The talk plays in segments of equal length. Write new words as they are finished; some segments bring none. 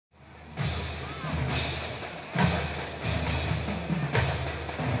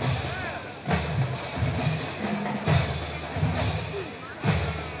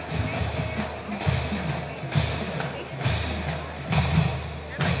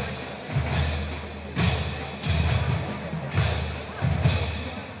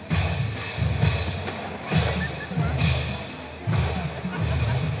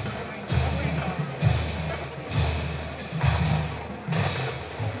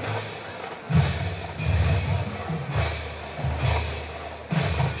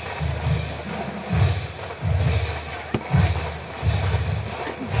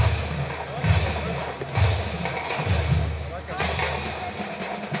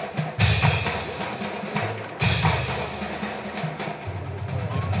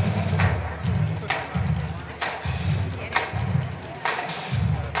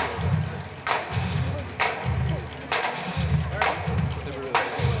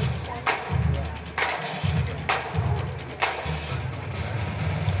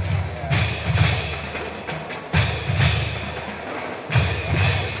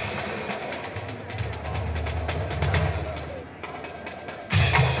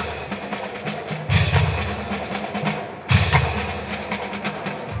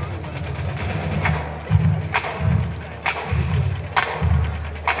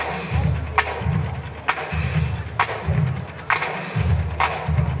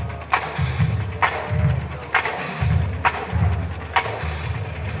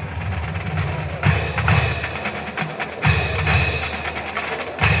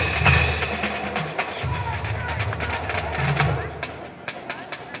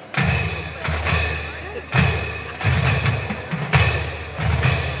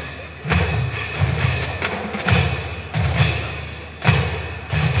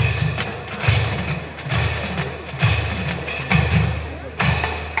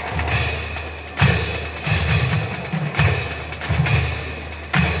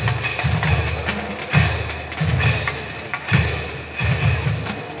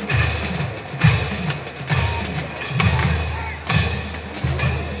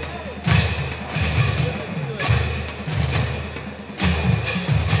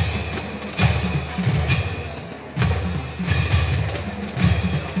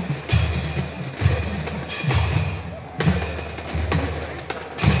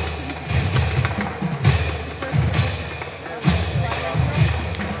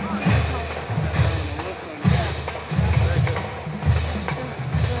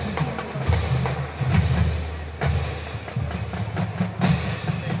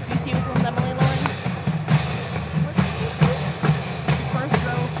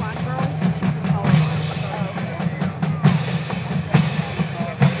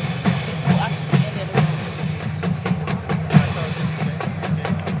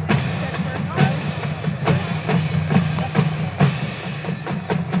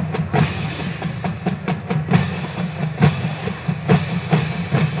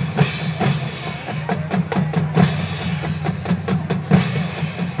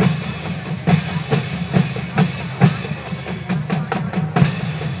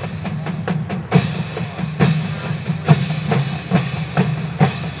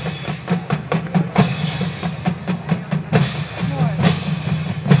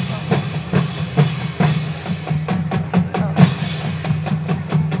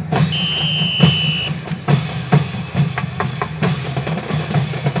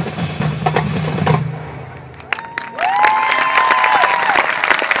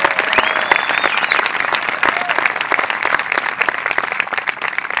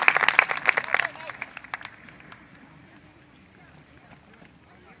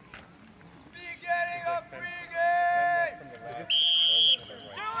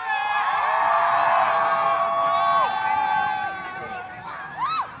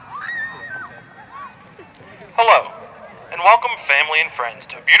family, and friends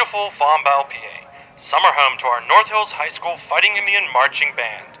to beautiful Fombelle, PA, summer home to our North Hills High School Fighting Indian Marching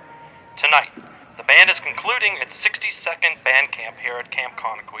Band. Tonight, the band is concluding its 62nd band camp here at Camp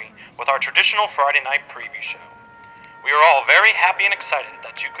Kon-O-Kwee with our traditional Friday night preview show. We are all very happy and excited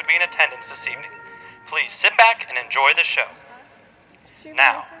that you could be in attendance this evening. Please sit back and enjoy the show.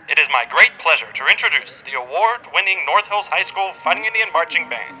 Now, it is my great pleasure to introduce the award-winning North Hills High School Fighting Indian Marching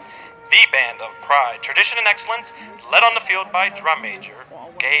Band, the band of pride, tradition, and excellence, led on the field by drum major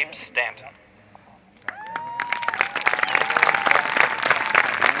Gabe Stanton.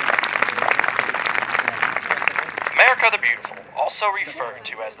 America the Beautiful, also referred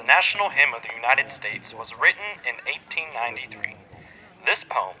to as the national hymn of the United States, was written in 1893. This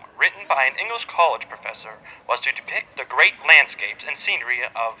poem, written by an English college professor, was to depict the great landscapes and scenery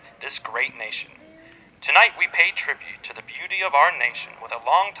of this great nation. Tonight we pay tribute to the beauty of our nation with a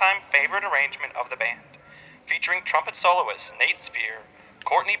longtime favorite arrangement of the band, featuring trumpet soloists Nate Spear,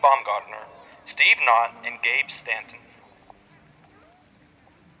 Courtney Baumgartner, Steve Knott, and Gabe Stanton.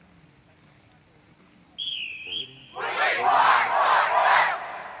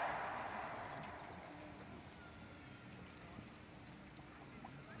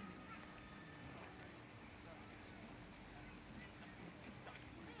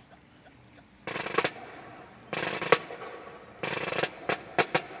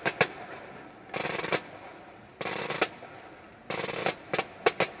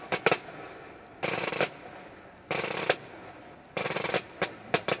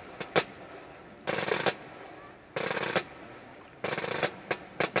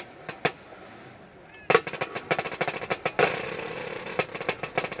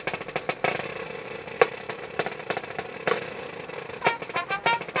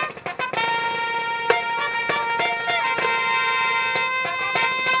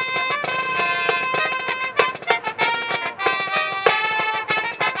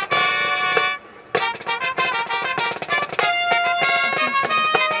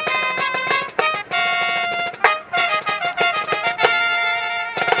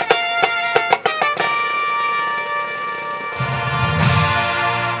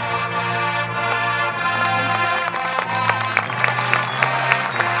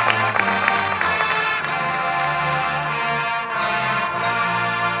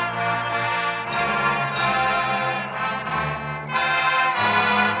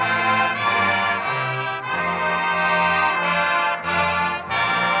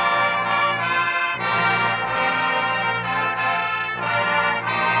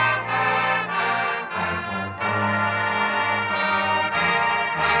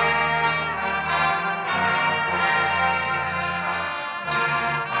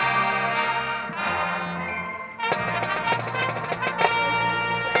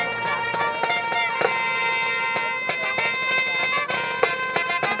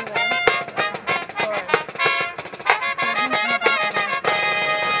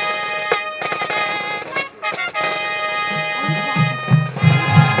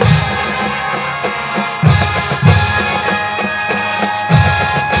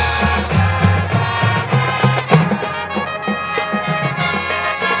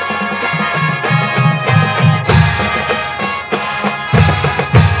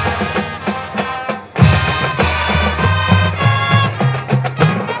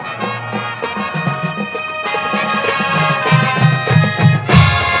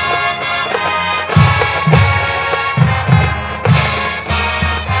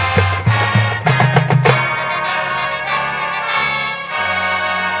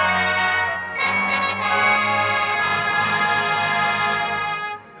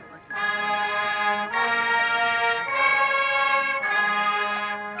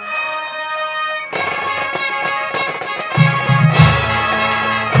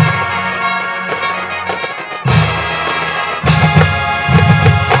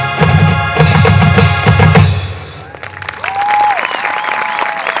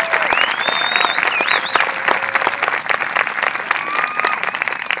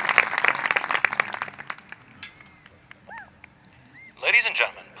 Ladies and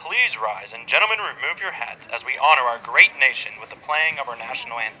gentlemen, please rise, and gentlemen, remove your hats as we honor our great nation with the playing of our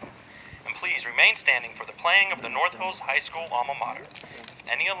national anthem. And please remain standing for the playing of the North Hills High School alma mater. If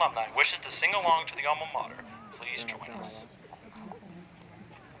any alumni wishes to sing along to the alma mater, please join us.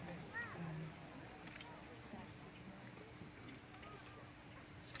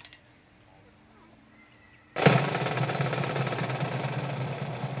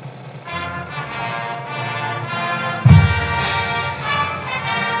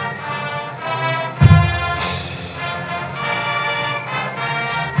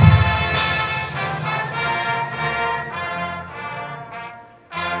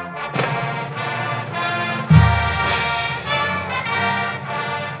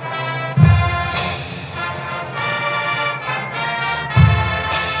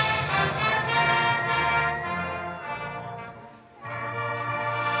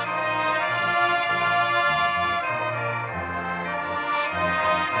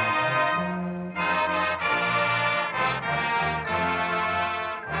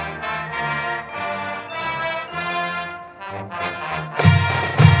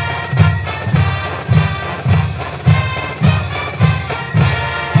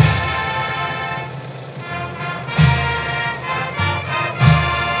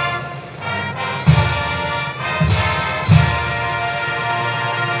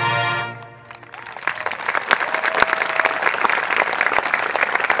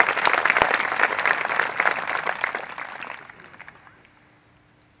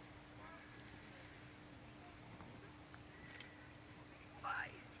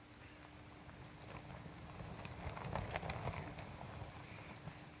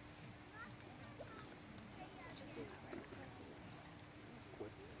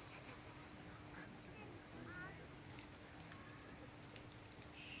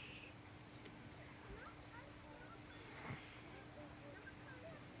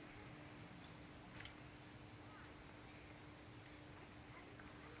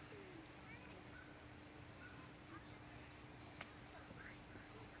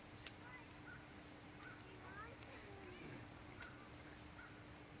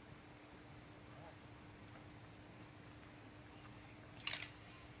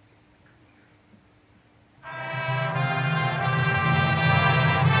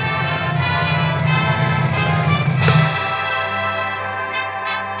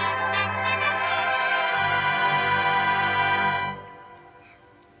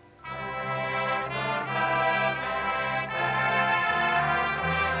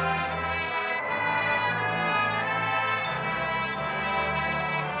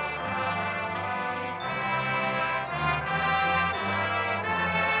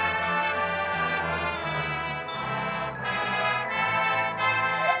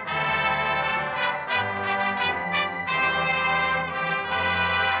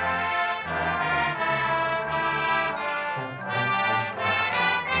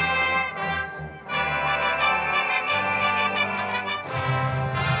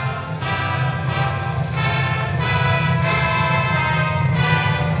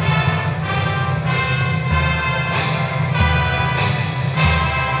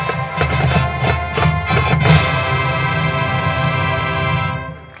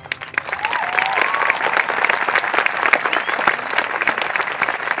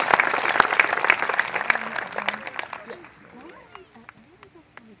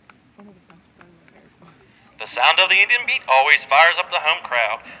 of the Indian beat always fires up the home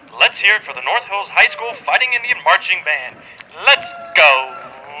crowd. Let's hear it for the North Hills High School Fighting Indian Marching Band. Let's go,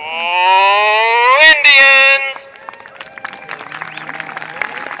 Indians!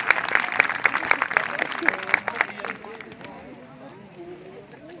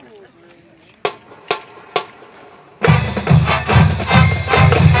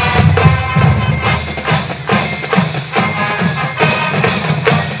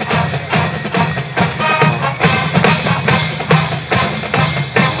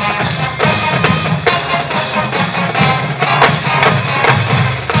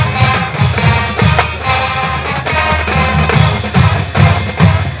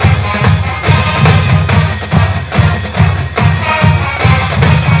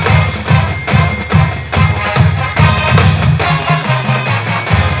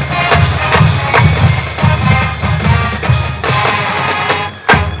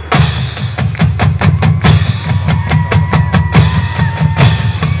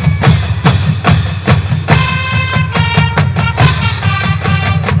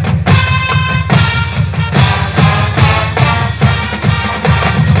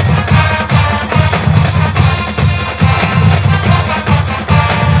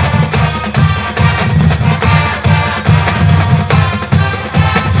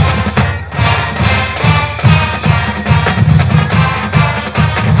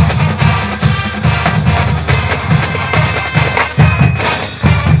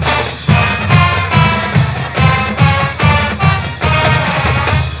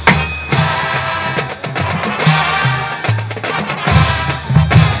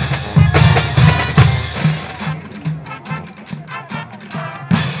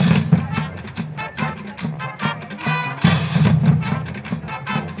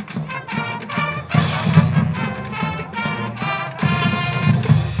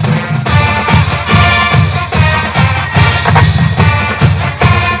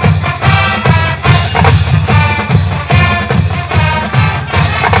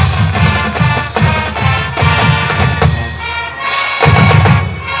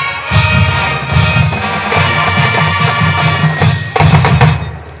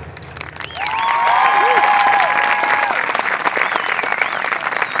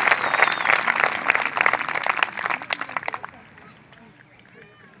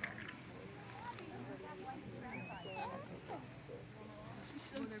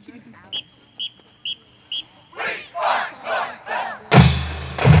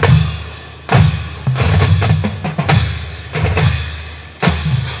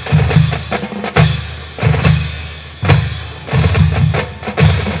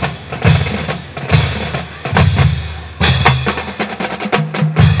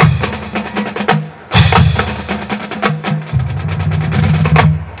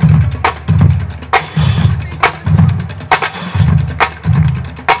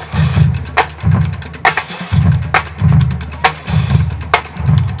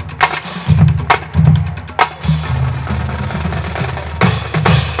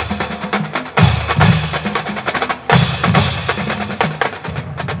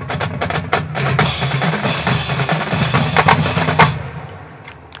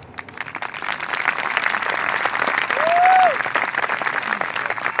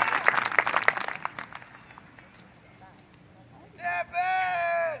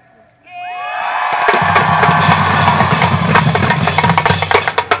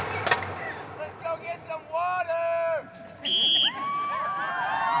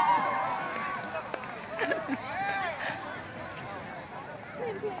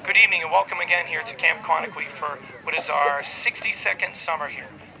 Good evening and welcome again here to Camp Kon-O-Kwee for what is our 62nd summer here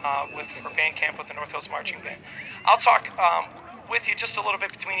for band camp with the North Hills Marching Band. I'll talk with you just a little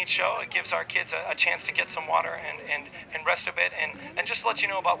bit between each show. It gives our kids a chance to get some water and rest a bit and just let you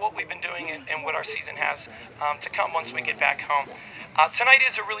know about what we've been doing and what our season has to come once we get back home. Tonight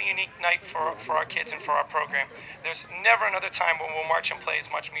is a really unique night for our kids and for our program. There's never another time when we'll march and play as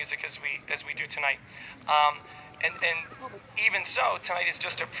much music as we do tonight. And even so, tonight is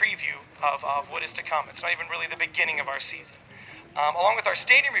just a preview of what is to come. It's not even really the beginning of our season. Along with our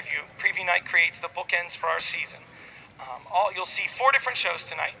stadium review, preview night creates the bookends for our season. You'll see 4 different shows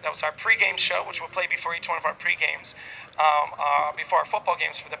tonight. That was our pregame show, which we'll play before each one of our pregames, before our football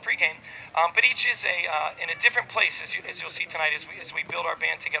games for the pregame. But each is in a different place, as you'll see tonight, as we build our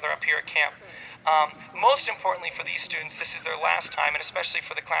band together up here at camp. Most importantly for these students, this is their last time, and especially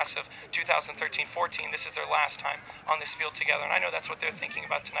for the class of 2013-14, this is their last time on this field together. And I know that's what they're thinking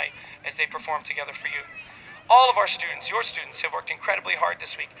about tonight as they perform together for you. All of our students, your students, have worked incredibly hard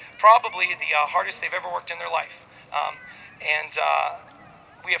this week, probably the hardest they've ever worked in their life.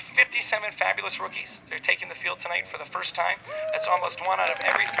 We have 57 fabulous rookies. They're taking the field tonight for the first time. That's almost one out of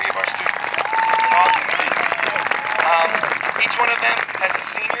every 3 of our students. It's an awesome thing. Each one of them has a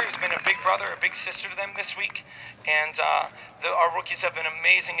senior who's been a big brother, a big sister to them this week. And our rookies have been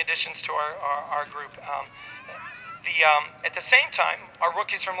amazing additions to our group. At the same time, our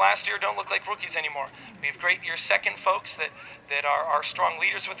rookies from last year don't look like rookies anymore. We have great year second folks that are strong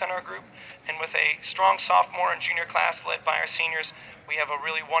leaders within our group. And with a strong sophomore and junior class led by our seniors, we have a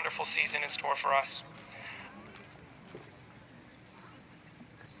really wonderful season in store for us.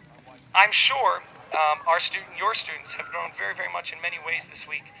 I'm sure your students have grown very, very much in many ways this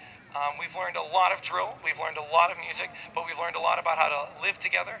week. We've learned a lot of drill, we've learned a lot of music, but we've learned a lot about how to live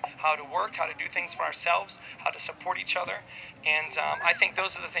together, how to work, how to do things for ourselves, how to support each other. And I think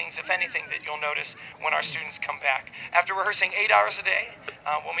those are the things, if anything, that you'll notice when our students come back. After rehearsing 8 hours a day,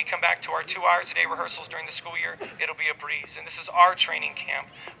 when we come back to our 2 hours a day rehearsals during the school year, it'll be a breeze. And this is our training camp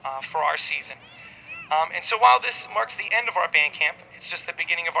for our season. And so while this marks the end of our band camp, it's just the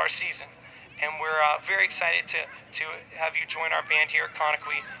beginning of our season. And we're very excited to have you join our band here at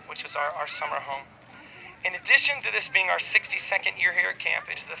Kon-O-Kwee, which is our summer home. In addition to this being our 62nd year here at camp,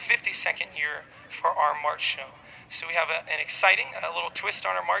 it is the 52nd year for our March show. So we have an exciting, a little twist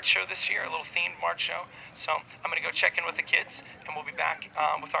on our March show this year, a little themed March show. So I'm going to go check in with the kids, and we'll be back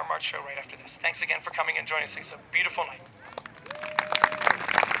with our March show right after this. Thanks again for coming and joining us. It's a beautiful night.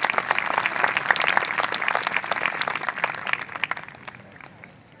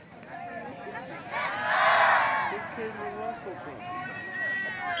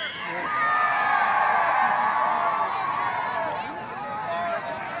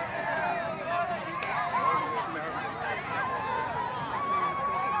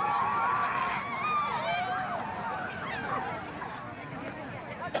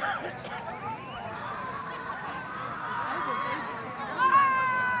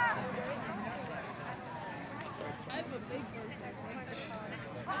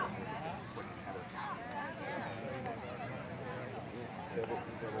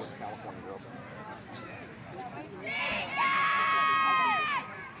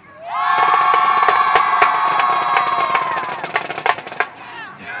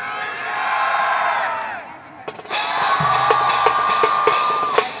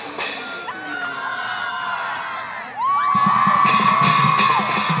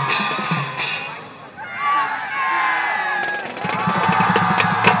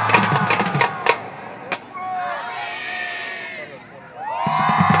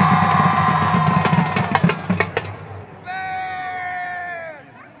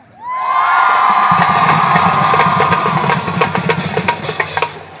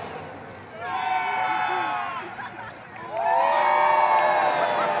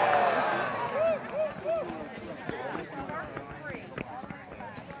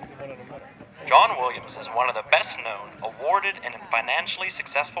 John Williams is one of the best-known, awarded, and financially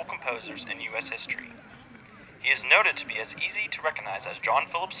successful composers in U.S. history. He is noted to be as easy to recognize as John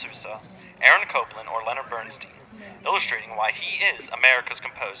Philip Sousa, Aaron Copland, or Leonard Bernstein, illustrating why he is America's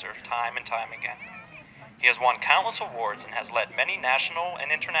composer time and time again. He has won countless awards and has led many national and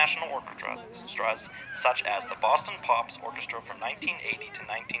international orchestras, such as the Boston Pops Orchestra from 1980 to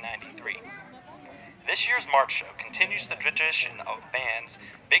 1993. This year's March show continues the tradition of band's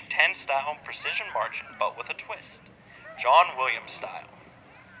Big Ten-style precision marching, but with a twist, John Williams style.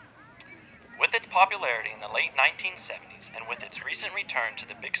 With its popularity in the late 1970s and with its recent return to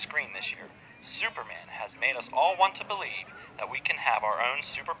the big screen this year, Superman has made us all want to believe that we can have our own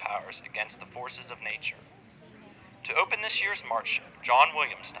superpowers against the forces of nature. To open this year's March show, John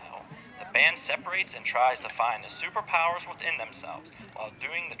Williams style, the band separates and tries to find the superpowers within themselves while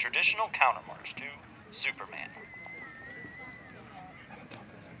doing the traditional countermarch to Superman.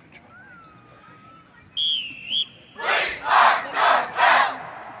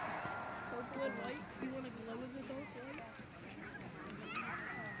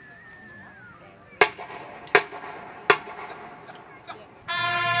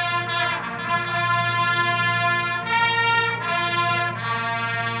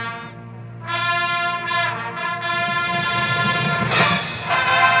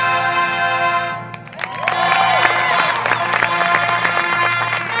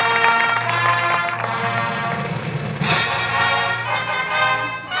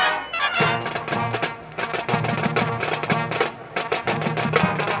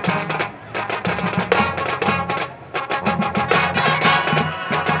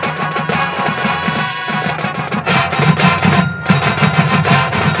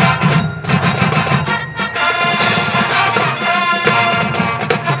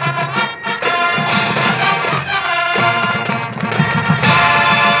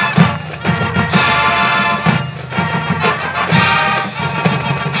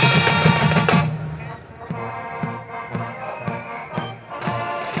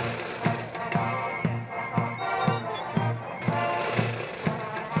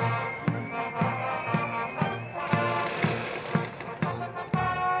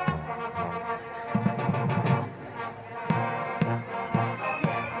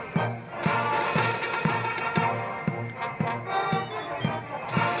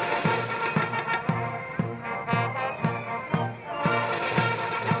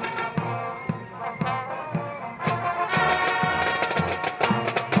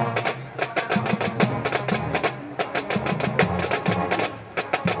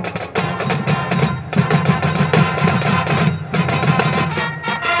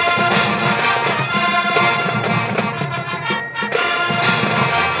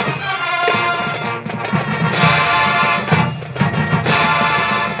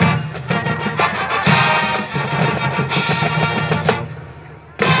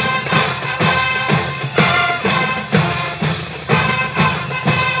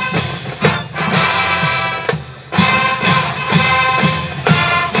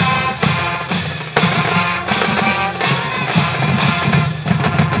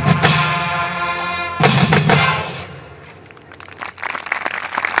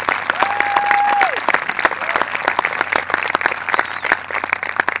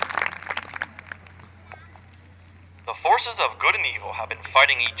 forces of good and evil have been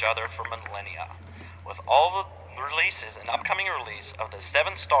fighting each other for millennia. With all the releases and upcoming release of the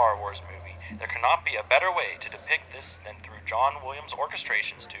 7th Star Wars movie, there cannot be a better way to depict this than through John Williams'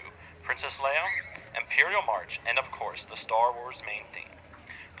 orchestrations to Princess Leia, Imperial March, and of course the Star Wars main theme.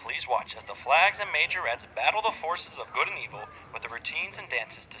 Please watch as the flags and majorettes battle the forces of good and evil with the routines and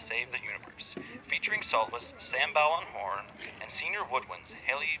dances to save the universe, featuring soloists Sam Bell on horn and senior woodwinds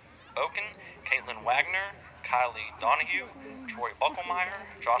Haley Oken, Caitlin Wagner, Kylie Donahue, Troy Bucklemeyer,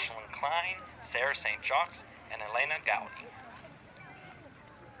 Jocelyn Klein, Sarah St. Jacques, and Elena Gowdy.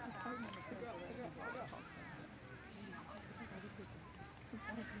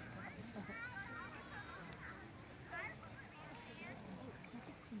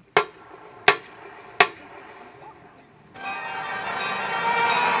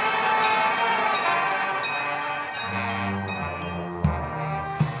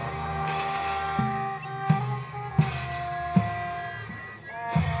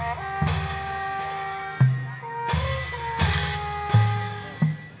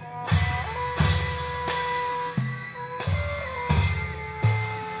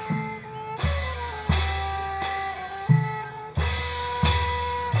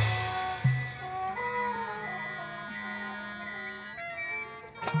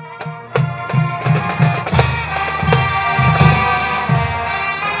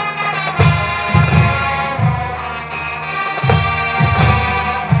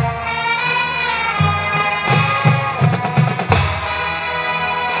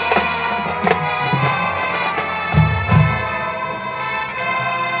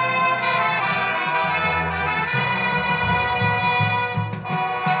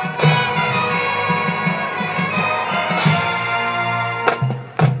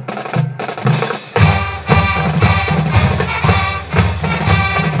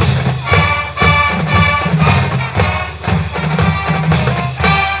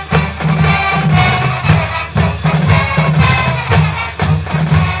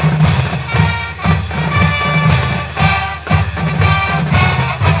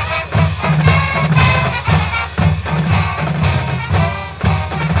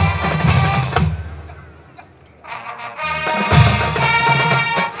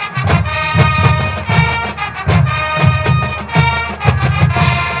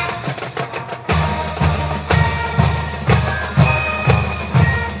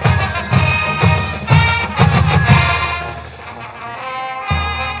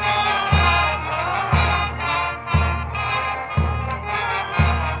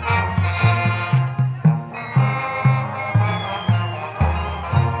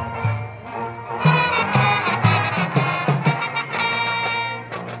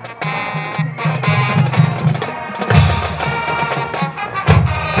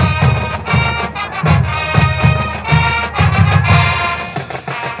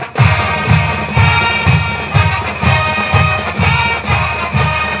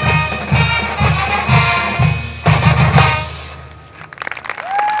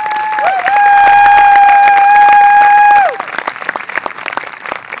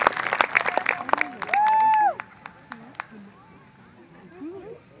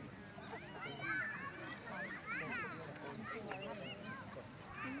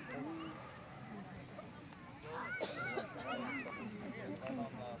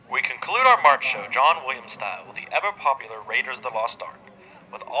 Conclude our March show John Williams style with the ever-popular Raiders of the Lost Ark,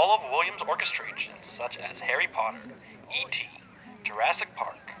 with all of Williams' orchestrations such as Harry Potter, E.T., Jurassic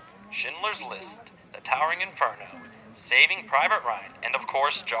Park, Schindler's List, The Towering Inferno, Saving Private Ryan, and of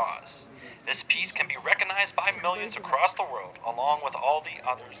course Jaws. This piece can be recognized by millions across the world, along with all the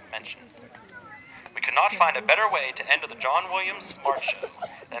others mentioned. We could not find a better way to end the John Williams March show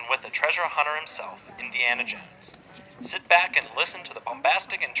than with the treasure hunter himself, Indiana Jones. Sit back and listen to the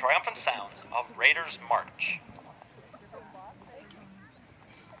bombastic and triumphant sounds of Raiders March.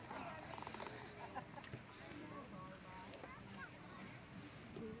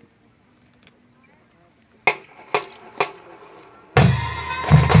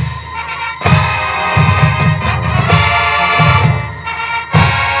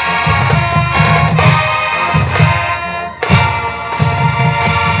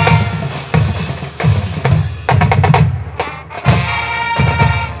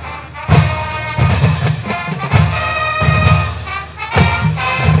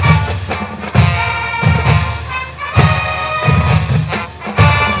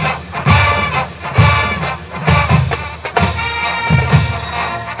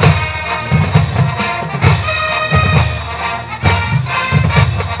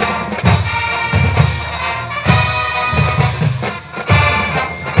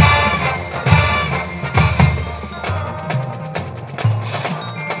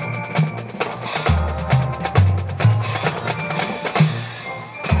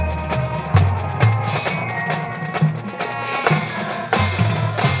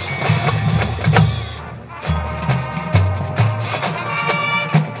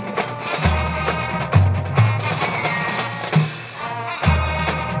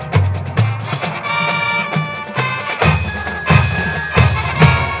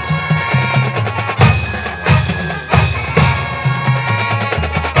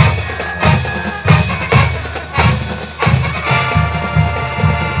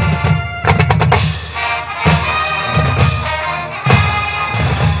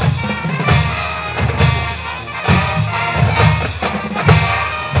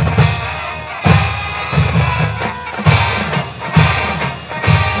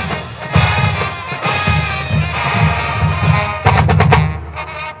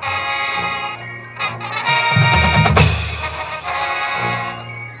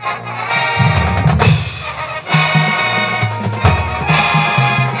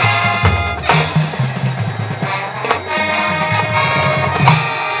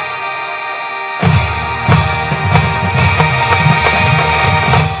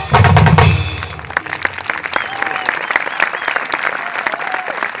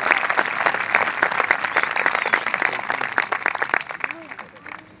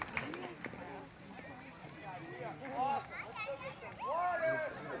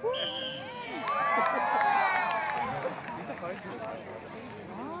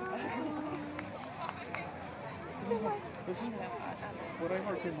 There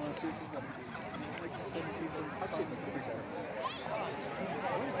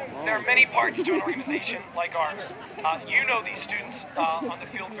are many parts to an organization like ours. You know these students on the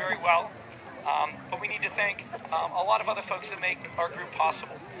field very well, but we need to thank a lot of other folks that make our group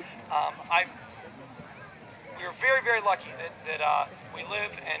possible. We are very, very lucky that we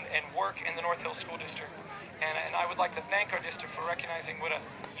live and work in the North Hills School District. And I would like to thank our district for recognizing what a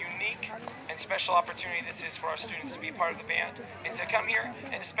unique and special opportunity this is for our students to be part of the band and to come here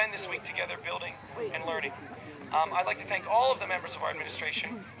and to spend this week together building and learning. I'd like to thank all of the members of our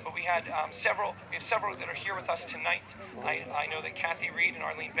administration, but we have several that are here with us tonight. I know that Kathy Reed and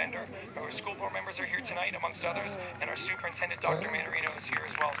Arlene Bender, our school board members, are here tonight, amongst others, and our superintendent, Dr. Manarino, is here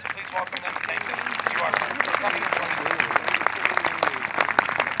as well. So please welcome them and thank them to our for coming and joining us.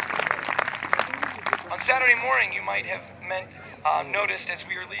 On Saturday morning, you might have noticed as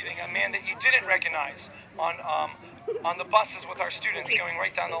we were leaving a man that you didn't recognize on the buses with our students going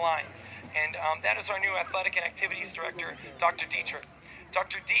right down the line. And that is our new athletic and activities director, Dr. Dietrich.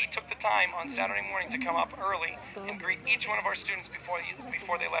 Dr. D took the time on Saturday morning to come up early and greet each one of our students before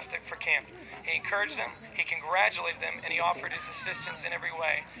they left for camp. He encouraged them, he congratulated them, and he offered his assistance in every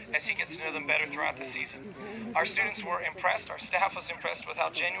way as he gets to know them better throughout the season. Our students were impressed, our staff was impressed with how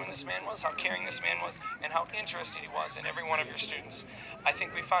genuine this man was, how caring this man was, and how interested he was in every one of your students. I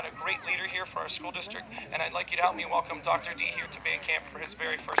think we found a great leader here for our school district, and I'd like you to help me welcome Dr. D here to band camp for his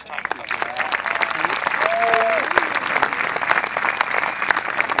very first time with us.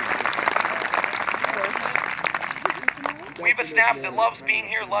 We have a staff that loves being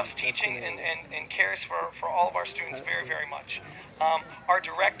here, loves teaching, and cares for all of our students very, very much. Our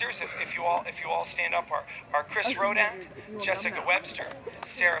directors, if you all stand up, are Chris Rodak, Jessica Webster,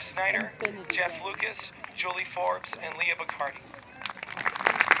 Sarah Snyder, Jeff Lucas, Julie Forbes, and Leah Bacardi.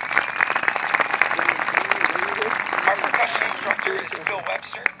 Our percussion instructor is Phil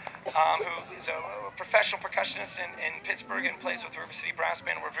Webster, who is a professional percussionist in Pittsburgh and plays with the River City Brass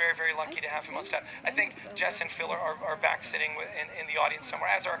Band. We're very, very lucky to have him on staff. I think Jess and Phil are back sitting in the audience somewhere,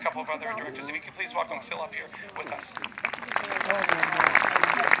 as are a couple of other directors. If you could please welcome Phil up here with us.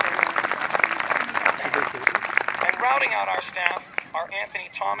 And rounding out our staff are Anthony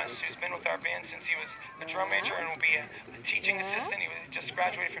Thomas, who's been with our band since he was a drum major and will be a teaching assistant. He just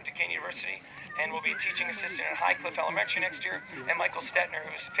graduated from Duquesne University and will be a teaching assistant at Highcliffe Elementary next year. And Michael Stetner,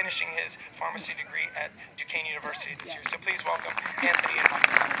 who's finishing his pharmacy degree at Duquesne University this year. So please welcome Anthony and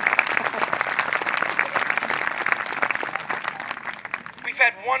Michael. We've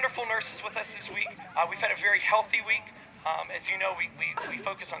had wonderful nurses with us this week. We've had a very healthy week. As you know, we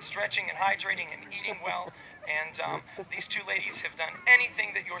focus on stretching and hydrating and eating well. And these two ladies have done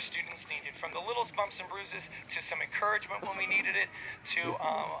anything that your students needed, from the littlest bumps and bruises to some encouragement when we needed it, to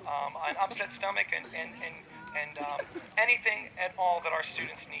an upset stomach and anything at all that our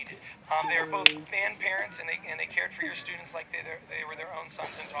students needed. They are both band parents, and they cared for your students like they were their own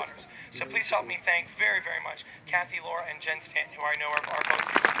sons and daughters. So please help me thank very, very much Kathy, Laura, and Jen Stanton, who I know are both here with us.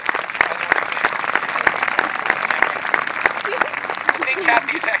 I think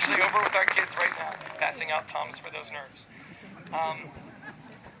Kathy's actually over with our kids right now, passing out Tums for those nerves.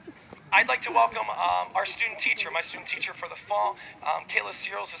 I'd like to welcome our student teacher, my student teacher for the fall. Kayla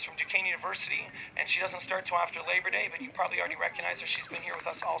Searles is from Duquesne University, and she doesn't start till after Labor Day, but you probably already recognize her. She's been here with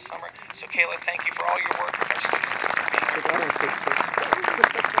us all summer. So Kayla, thank you for all your work with our students.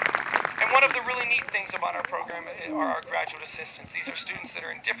 And one of the really neat things about our program are our graduate assistants. These are students that are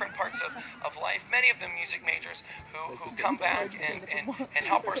in different parts of life, many of them music majors, who come back and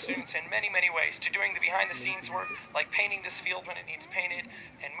help our students in many, many ways, to doing the behind-the-scenes work, like painting this field when it needs painted,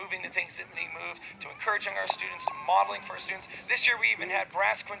 and moving the things that need moved, to encouraging our students, to modeling for our students. This year we even had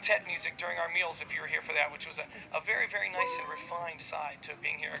brass quintet music during our meals, if you were here for that, which was a very, very nice and refined side to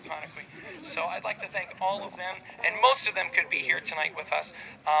being here at Kon-O-Kwee. So I'd like to thank all of them, and most of them could be here tonight with us.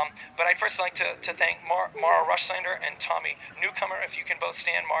 But I'd first like to thank Mara Rushlander and Tommy Newcomer. If you can both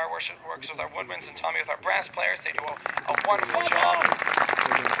stand, Mara works with our woodwinds and Tommy with our brass players. They do a wonderful job.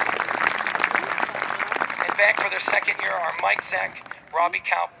 And back for their second year are Mike Zeck, Robbie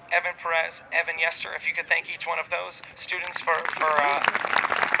Kaup, Evan Perez, Evan Yester. If you could thank each one of those students for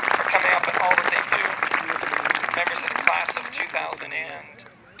coming up and all that they do. Members of the class of 2012.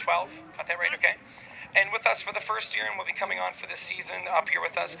 Got that right? Okay. And with us for the first year, and will be coming on for this season, up here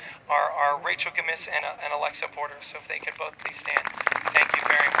with us are Rachel Gamis and Alexa Porter. So if they could both please stand. Thank you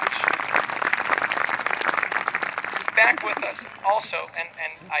very much. Back with us also, and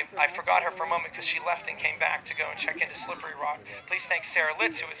I forgot her for a moment because she left and came back to go and check into Slippery Rock. Please thank Sarah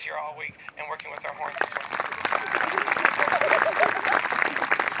Litz, who was here all week and working with our horns as well.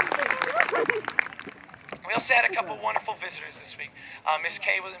 We We also had a couple wonderful visitors this week. Miss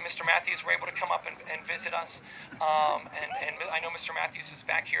Kay and Mr. Matthews were able to come up and visit us. And I know Mr. Matthews is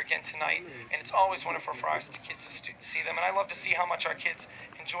back here again tonight, and it's always wonderful for our kids to see them. And I love to see how much our kids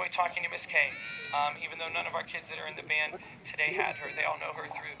enjoy talking to Miss Kay. Even though none of our kids that are in the band today had her, they all know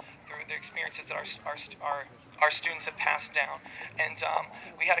her through the experiences that our students have passed down. And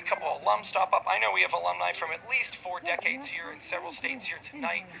we had a couple of alums stop up. I know we have alumni from at least 4 decades here in several states here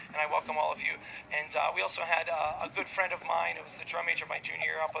tonight, and I welcome all of you. And we also had a good friend of mine, who was the drum major my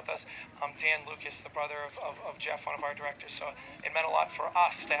junior year up with us, Dan Lucas, the brother of Jeff, one of our directors. So it meant a lot for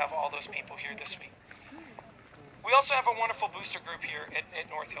us to have all those people here this week. We also have a wonderful booster group here at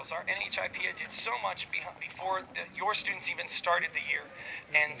North Hills. Our NHIPA did so much before your students even started the year.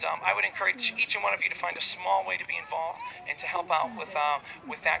 And I would encourage each and one of you to find a small way to be involved and to help out with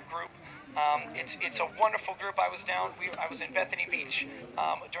that group. It's a wonderful group. I was in Bethany Beach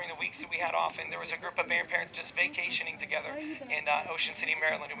during the weeks that we had off, and there was a group of band parents just vacationing together in Ocean City,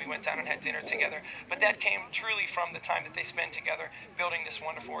 Maryland, and we went down and had dinner together. But that came truly from the time that they spend together building this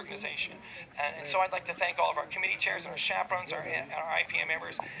wonderful organization. And so I'd like to thank all of our committee chairs and our chaperones, our IPM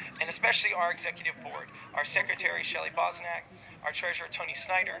members, and especially our executive board, our secretary, Shelley Bosnack, our treasurer, Tony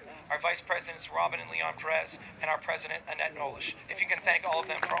Snyder, our vice presidents, Robin and Leon Perez, and our president, Annette Nolish. If you can thank all of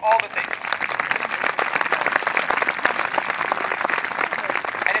them for all that they do.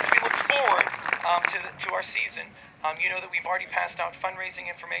 And as we look forward to our season, you know that we've already passed out fundraising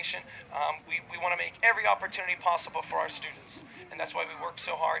information. We want to make every opportunity possible for our students, and that's why we work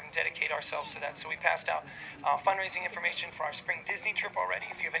so hard and dedicate ourselves to that. So we passed out fundraising information for our spring Disney trip already.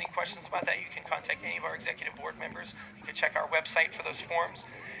 If you have any questions about that, you can contact any of our executive board members. You can check our website for those forms.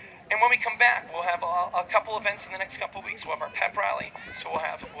 And when we come back, we'll have a couple events in the next couple of weeks. We'll have our pep rally, so we'll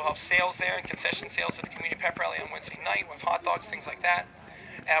have sales there and concession sales at the community pep rally on Wednesday night. We'll have hot dogs, things like that.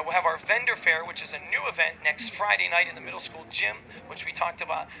 We'll have our vendor fair, which is a new event next Friday night in the middle school gym, which we talked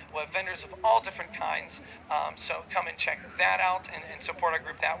about. We'll have vendors of all different kinds, so come and check that out and support our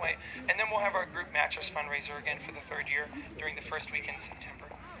group that way. And then we'll have our group mattress fundraiser again for the 3rd year during the first week in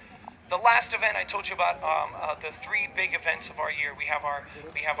September. The last event I told you about, the 3 big events of our year. We have our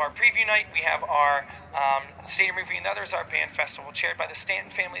preview night, we have our stadium review, and the other is our band festival, chaired by the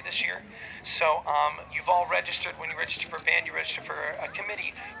Stanton family this year. So you've all registered. When you register for band, you register for a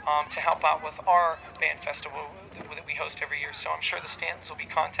committee to help out with our band festival that we host every year. So I'm sure the Stantons will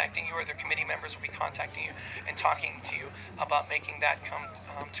be contacting you, or their committee members will be contacting you and talking to you about making that come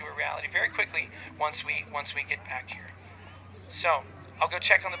to a reality very quickly once we get back here. So I'll go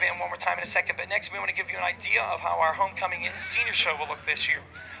check on the band one more time in a second, but next we want to give you an idea of how our homecoming and senior show will look this year.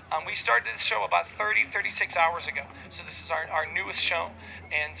 We started this show about 36 hours ago, so this is our newest show,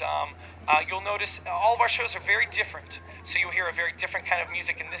 and you'll notice all of our shows are very different, so you'll hear a very different kind of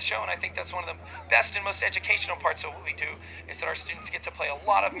music in this show, and I think that's one of the best and most educational parts of what we do, is that our students get to play a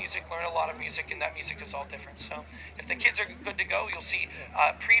lot of music, learn a lot of music, and that music is all different. So if the kids are good to go, you'll see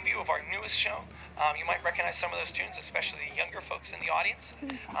a preview of our newest show. You might recognize some of those tunes, especially the younger folks in the audience,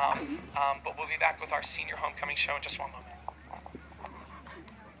 but we'll be back with our senior homecoming show in just one moment.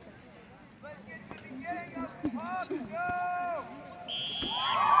 I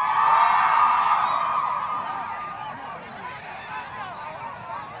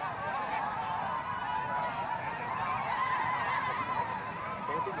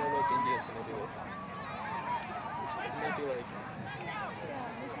don't think all those Indians are going to do this. It might be like...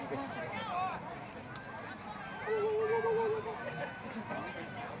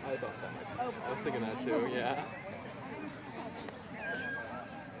 I thought that. I was thinking that too, yeah.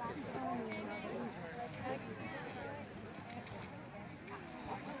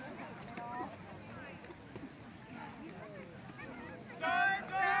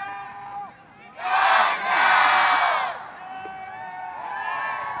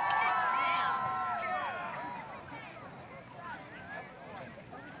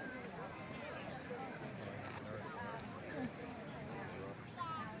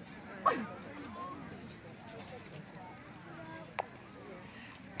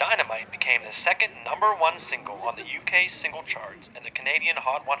 Dynamite became the second #1 single on the UK single charts and the Canadian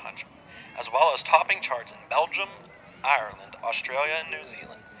Hot 100, as well as topping charts in Belgium, Ireland, Australia, and New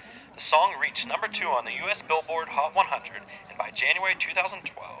Zealand. The song reached #2 on the US Billboard Hot 100, and by January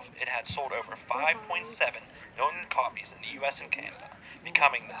 2012, it had sold over 5.7 million copies in the US and Canada,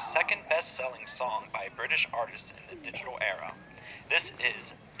 becoming the second best-selling song by a British artist in the digital era. This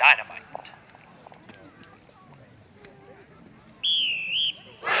is Dynamite.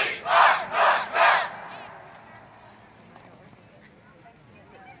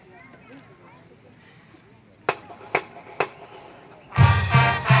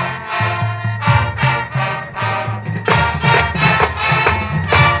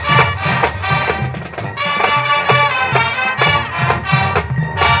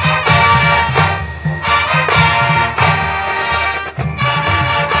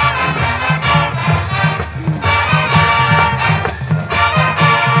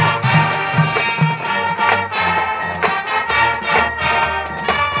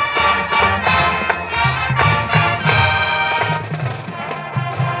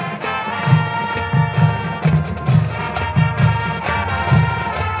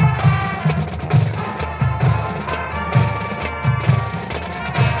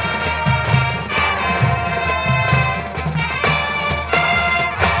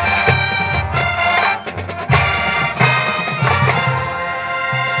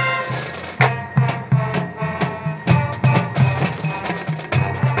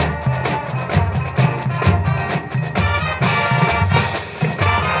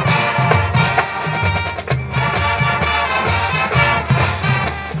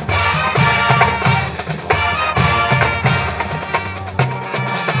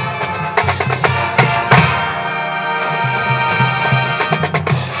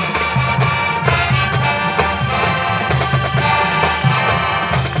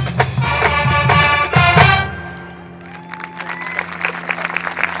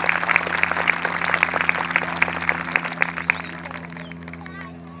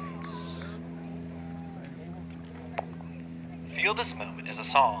 Feel This Moment is a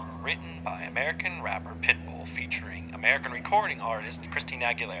song written by American rapper Pitbull featuring American recording artist Christina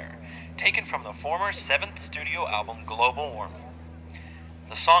Aguilera, taken from the former 7th studio album Global Warming.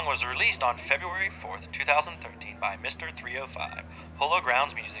 The song was released on February 4th, 2013 by Mr. 305, Holo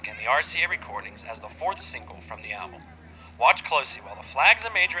Grounds Music, and the RCA Recordings as the 4th single from the album. Watch closely while the flags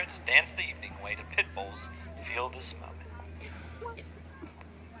and majorettes dance the evening away to Pitbull's Feel This Moment.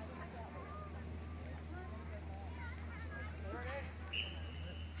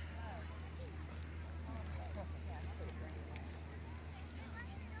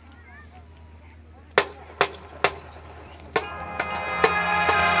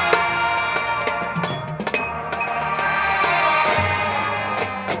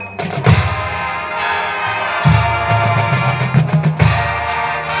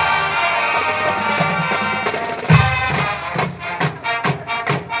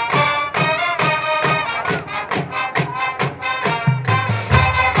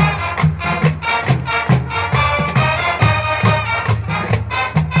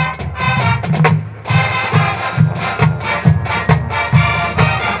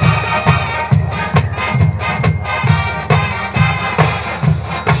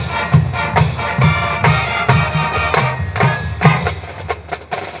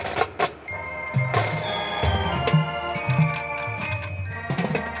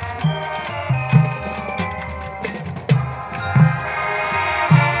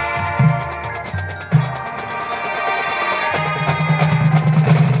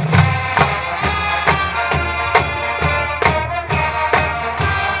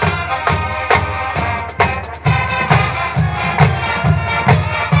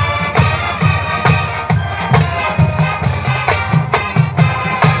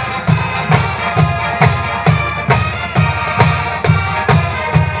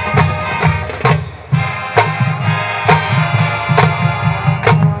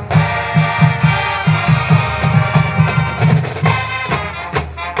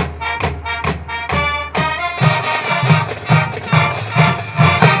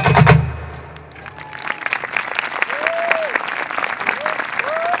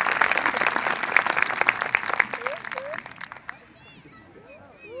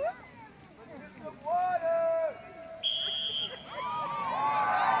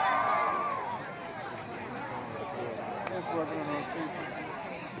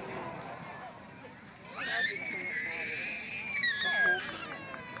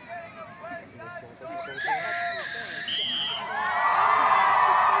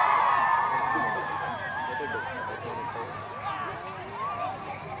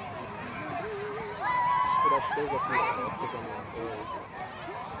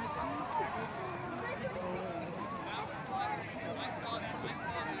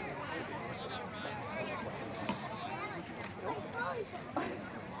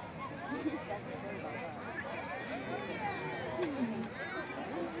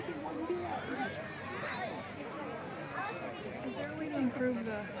 Is there a way to improve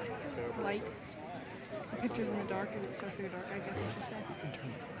the light? The pictures in the dark, if it starts to go dark, I guess I should say.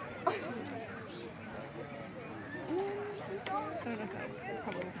 I don't know if that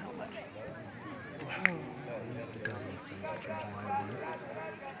probably won't help much.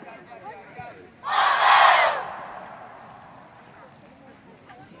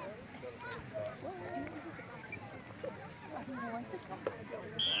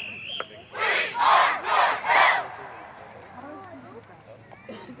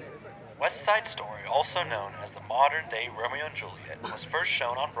 West Side Story, also known as the modern-day Romeo and Juliet, was first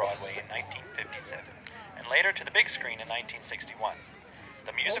shown on Broadway in 1957, and later to the big screen in 1961.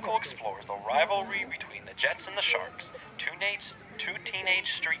 The musical explores the rivalry between the Jets and the Sharks, two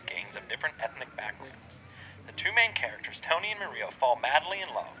teenage street gangs of different ethnic backgrounds. The two main characters, Tony and Maria, fall madly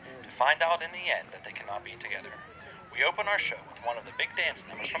in love to find out in the end that they cannot be together. We open our show with one of the big dance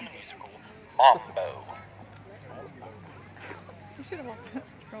numbers from the musical, Mambo. You should have walked up.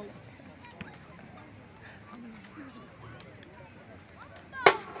 Roll it.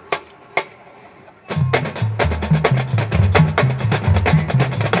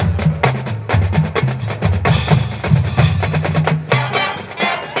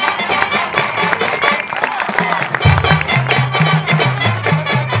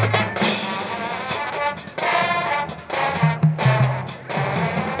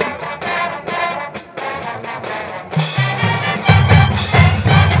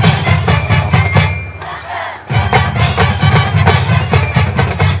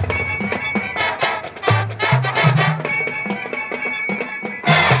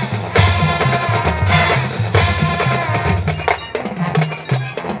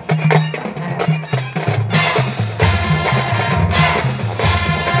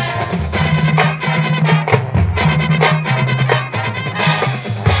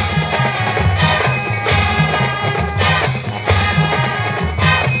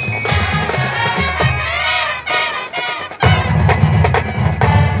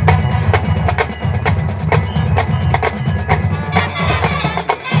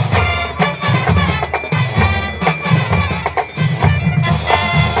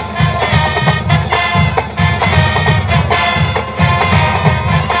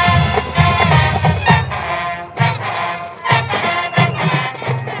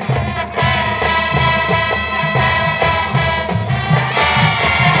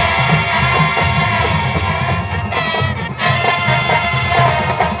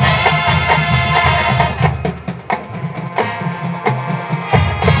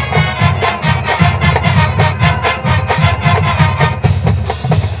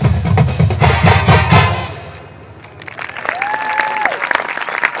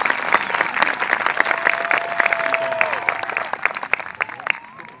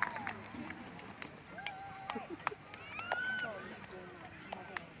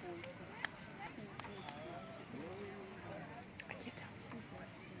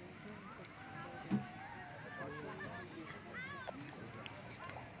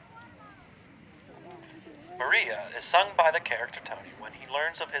 Maria is sung by the character Tony when he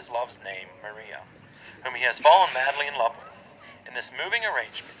learns of his love's name, Maria, whom he has fallen madly in love with. In this moving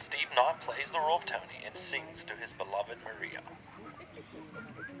arrangement, Steve Knott plays the role of Tony and sings to his beloved Maria.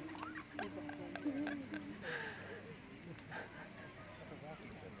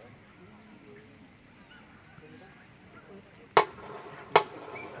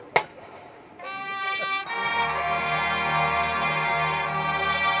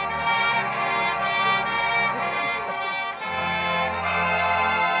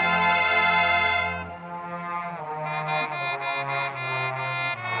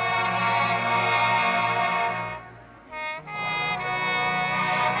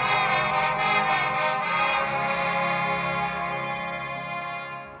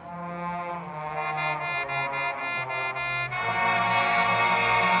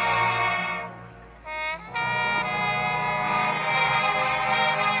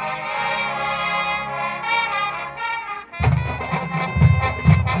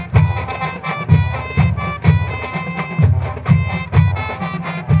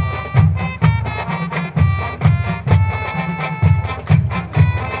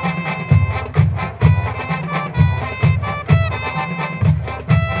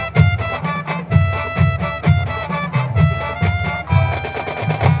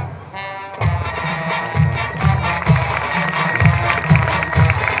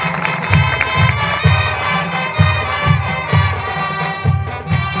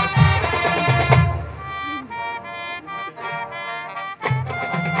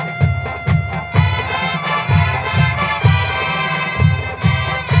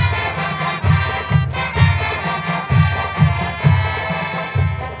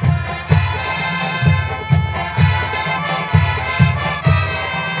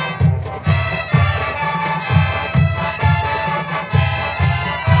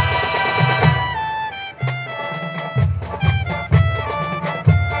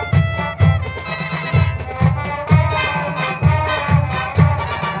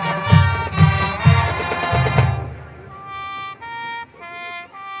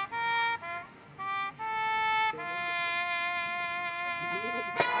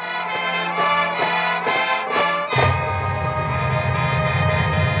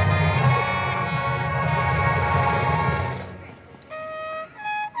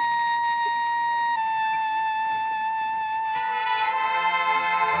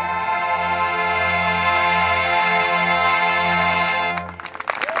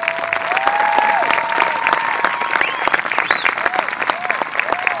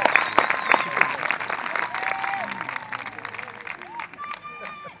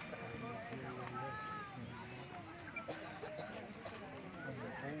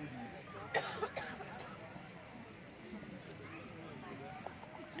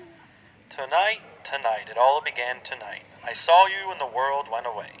 Tonight, it all began tonight. I saw you and the world went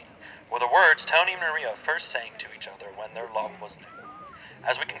away, were the words Tony and Maria first sang to each other when their love was new.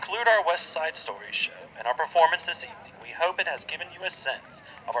 As we conclude our West Side Stories show and our performance this evening, we hope it has given you a sense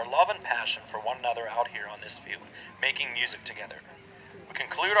of our love and passion for one another out here on this field, making music together. We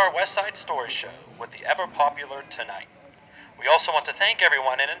conclude our West Side Stories show with the ever-popular Tonight. We also want to thank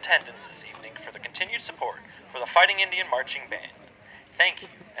everyone in attendance this evening for the continued support for the Fighting Indian Marching Band. Thank you,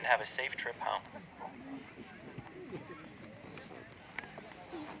 and have a safe trip home.